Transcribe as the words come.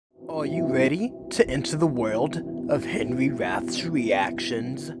Are you ready to enter the world of Henry Rath's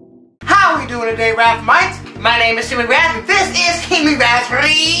reactions? How are we doing today, Wrath-Mites? My name is Henry Rath, and this is Henry Rath's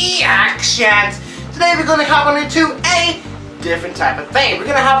Reactions. Today we're going to hop on into a different type of thing. We're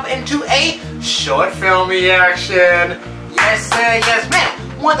going to hop into a short film reaction. Yes sir, yes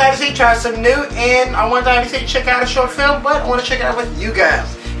ma'am. One time to say try something new, and I one time to say check out a short film, but I want to check it out with you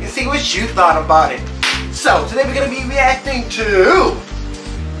guys and see what you thought about it. So today we're going to be reacting to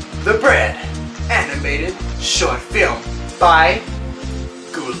The Bread animated short film by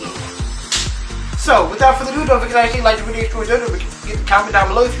Gulu. So without further ado, don't forget to like the video if you enjoyed it. Get a comment down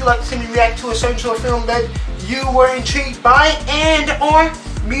below if you'd like to see me react to a certain short film that you were intrigued by, and or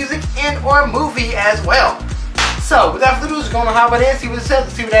music and or movie as well. So without further ado, just gonna hop on in, see what it says,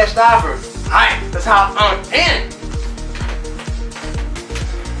 and see what that's to offer. Alright, let's hop on in.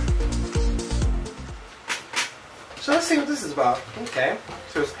 So let's see what this is about. Okay,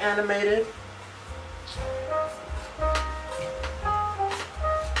 so it's animated.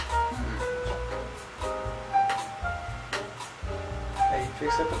 Hey,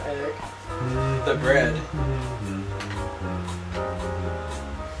 fix up an egg. The bread.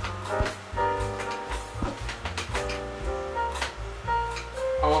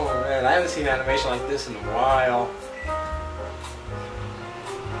 Oh man, I haven't seen animation like this in a while.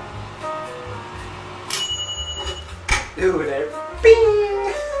 Dude, that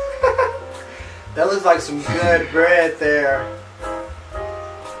bing! That looks like some good bread there.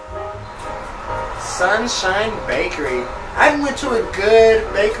 Sunshine Bakery. I haven't went to a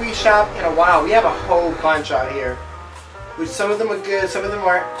good bakery shop in a while. We have a whole bunch out here. Which some of them are good, some of them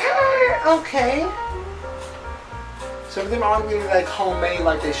are okay. Some of them aren't really like homemade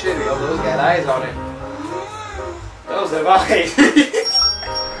like they should be. Oh, those got eyes on it. Those have eyes.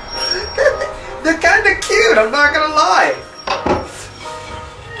 They're kind of cute, I'm not gonna lie.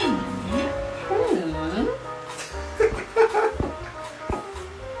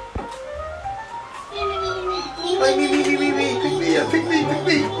 Like me, pick me up, pick me.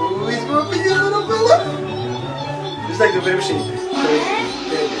 Ooh, he's gonna pick you, little fella. Just like the vending machine.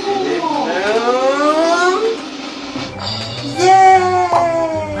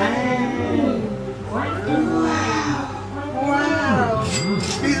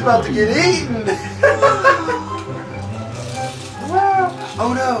 He's about to get eaten. Wow.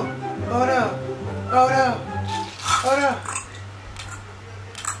 Oh no. Oh no. Oh no. Oh no.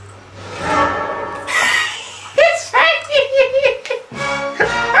 It's fake.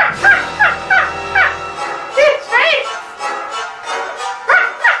 It's fake.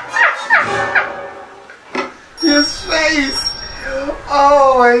 His face.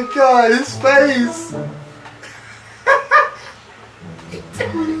 Oh my god, his face.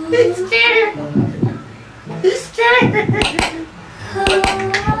 He's scared. He's scared.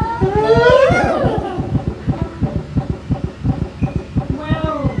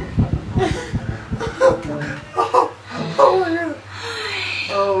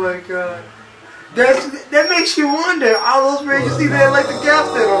 Oh my god. That makes you wonder. All those birds you see there like the gas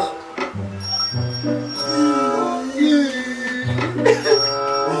pedal.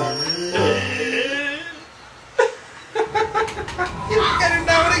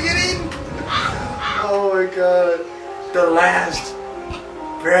 Oh my god. The last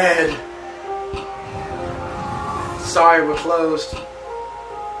bread. Sorry, we're closed.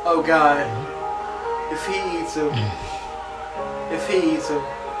 Oh god. If he eats him. If he eats him.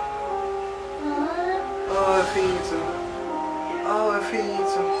 Oh, if he eats him. Oh, if he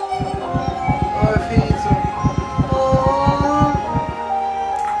eats him. Oh, if he eats him. Oh.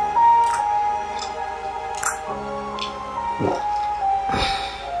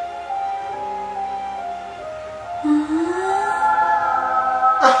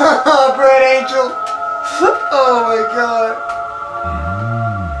 Bread angel. Oh my god.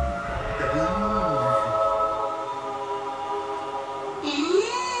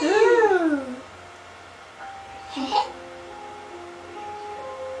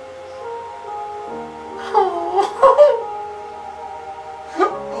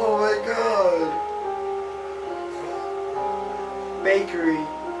 Oh my god. Bakery.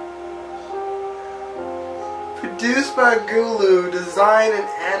 Produced by Gulu, design and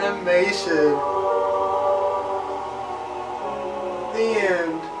animation. The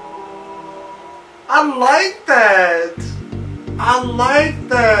end. I like that. I like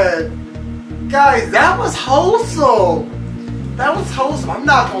that. Guys, that was wholesome. That was wholesome. I'm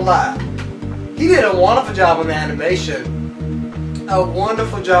not gonna lie. He did a wonderful job on the animation. A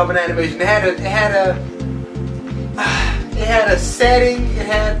wonderful job on animation. It had a setting.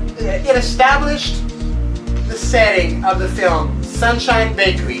 It established the setting of the film, Sunshine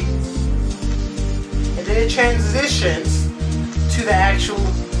Bakery. then it transitions to the actual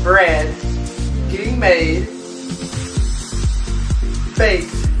bread getting made,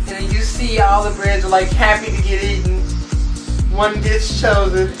 baked, and then you see all the breads are like happy to get eaten. One gets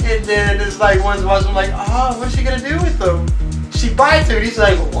chosen, and then it's like one's watching like, oh, what's she gonna do with them? She bites him, and he's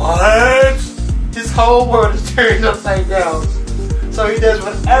like, what? His whole world is turned upside down. So he does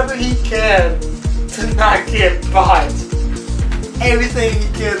whatever he can to not get bought. Everything he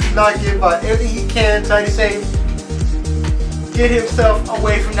can to not get bought. Everything he can to say, get himself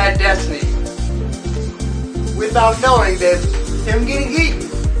away from that destiny. Without knowing that him getting eaten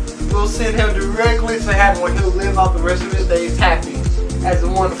will send him directly to heaven, where he'll live out the rest of his days happy as a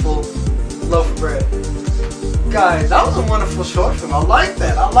wonderful loaf of bread. Guys, that was a wonderful short film. I like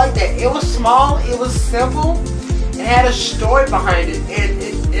that. I like that. It was small. It was simple. It had a story behind it.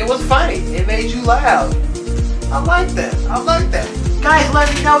 It was funny. It made you laugh. I like that. I like that. Guys, let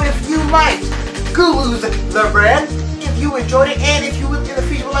me know if you liked Gulu's The Bread, if you enjoyed it, and if you in the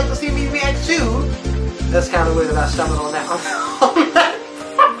future would like to see me react to. That's kind of weird that I stumbled on that one.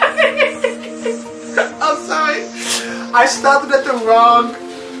 I'm sorry. I stopped it at the wrong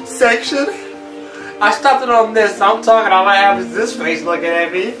section. I stopped it on this. I'm talking. All I have is this face looking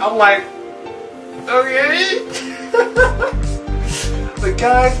at me. I'm like, okay. But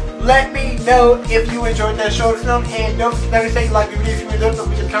guys, let me know if you enjoyed that short film, and don't forget to say like the video if you enjoyed it. Don't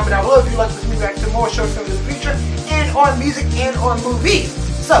forget to comment down below if you'd like to see me react to more short films in the future, and on music and on movies.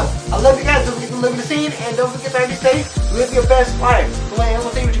 So, I love you guys. Don't forget to live in the scene, and don't forget to stay, live your best life. The way I'm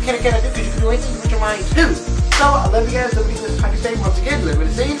gonna say what you can and cannot do, because you can do anything with your mind too. So, I love you guys. Don't forget to stay once again, live in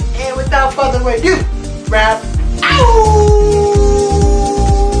the scene, and without further ado, Wrath, ow!